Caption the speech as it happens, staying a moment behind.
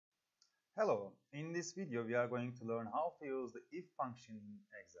Hello, in this video we are going to learn how to use the if function in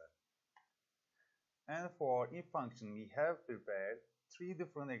Excel. And for if function we have prepared three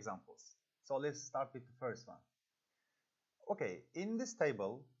different examples. So let's start with the first one. Okay, in this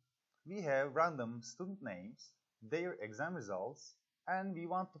table we have random student names, their exam results, and we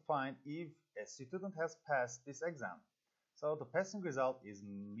want to find if a student has passed this exam. So the passing result is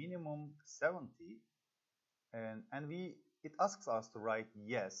minimum 70 and it asks us to write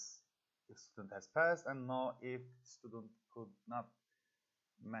yes if student has passed and no if student could not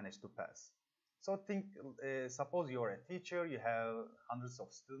manage to pass. So suppose you're a teacher, you have hundreds of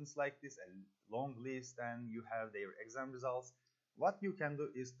students like this, a long list, and you have their exam results. What you can do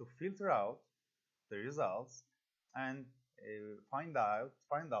is to filter out the results and find out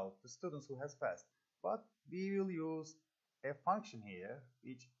the students who has passed. But we will use a function here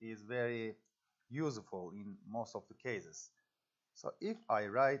which is very useful in most of the cases. So if I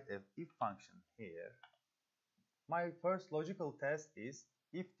write a if function here, my first logical test is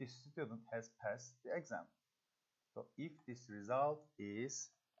if the student has passed the exam. So if this result is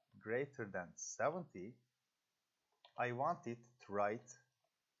greater than 70, I want it to write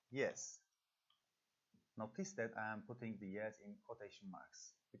yes. Notice that I am putting the yes in quotation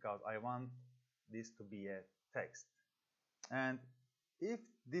marks because I want this to be a text. And if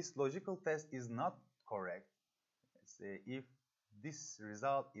this logical test is not correct, if this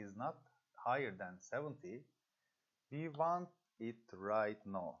result is not higher than 70, we want it to write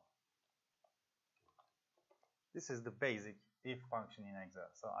no. This is the basic if function in Excel.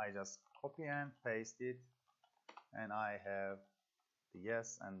 So I just copy and paste it, and I have the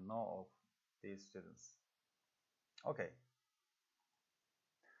yes and no of these students. Okay.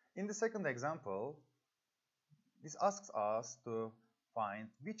 In the second example, this asks us to find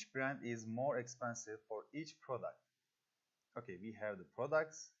which brand is more expensive for each product. Okay, we have the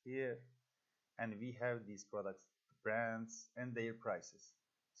products here, and we have these products, brands, and their prices.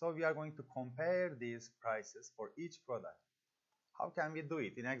 So we are going to compare these prices for each product. How can we do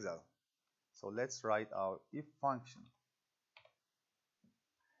it in Excel? So let's write our if function.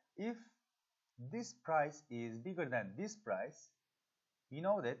 If this price is bigger than this price, we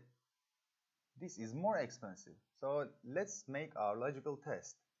know that this is more expensive. So let's make our logical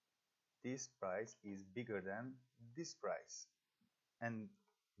test. This price is bigger than this price, and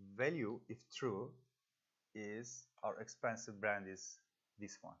value, if true, is our expensive brand is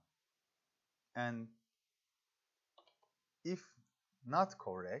this one. And if not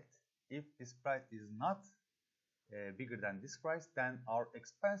correct, if this price is not bigger than this price, then our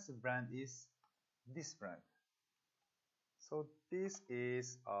expensive brand is this brand. So this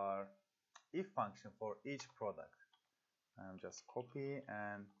is our if function for each product. Just copy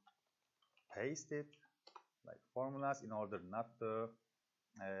and paste it like formulas in order not to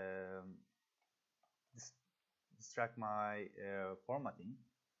distract my formatting.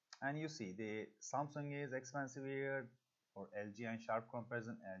 And you see the Samsung is expensive here, for LG and Sharp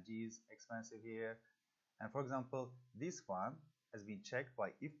comparison, LG is expensive here. And for example, this one has been checked by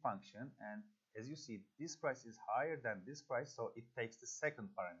if function, and as you see, this price is higher than this price, so it takes the second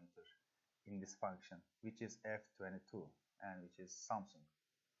parameter in this function, which is F22, and which is Samsung.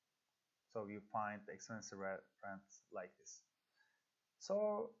 So you find the expensive brands like this.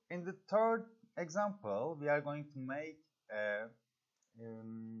 So in the third example, we are going to make a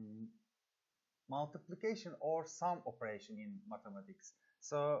multiplication or sum operation in mathematics.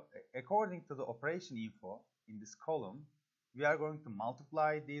 So according to the operation info in this column, we are going to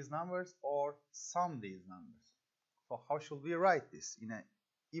multiply these numbers or sum these numbers. So how should we write this in an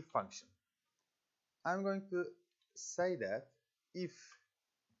if function? I'm going to say that if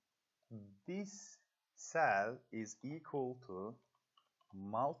this cell is equal to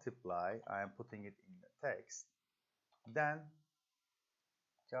multiply, I am putting it in the text, then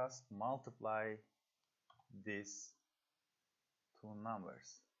just multiply these two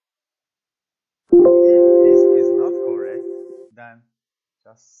numbers. If this is not correct, then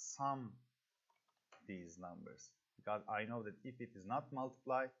just sum these numbers, because I know that if it is not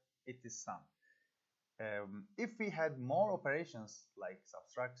multiply, it is sum. If we had more operations like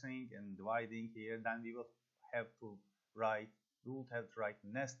subtracting and dividing here, then we would have to write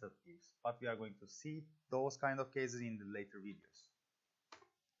nested ifs, but we are going to see those kind of cases in the later videos.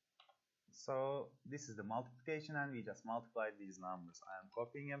 So this is the multiplication, and we just multiply these numbers. I am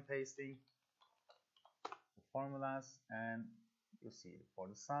copying and pasting the formulas, and you see for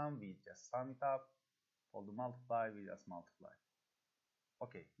the sum we just sum it up, for the multiply we just multiply.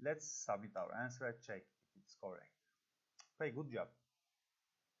 Okay, let's submit our answer and check if it's correct. Okay, good job.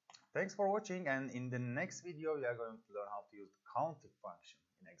 Thanks for watching, and in the next video we are going to learn how to use the counting function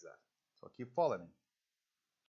in Excel. So keep following.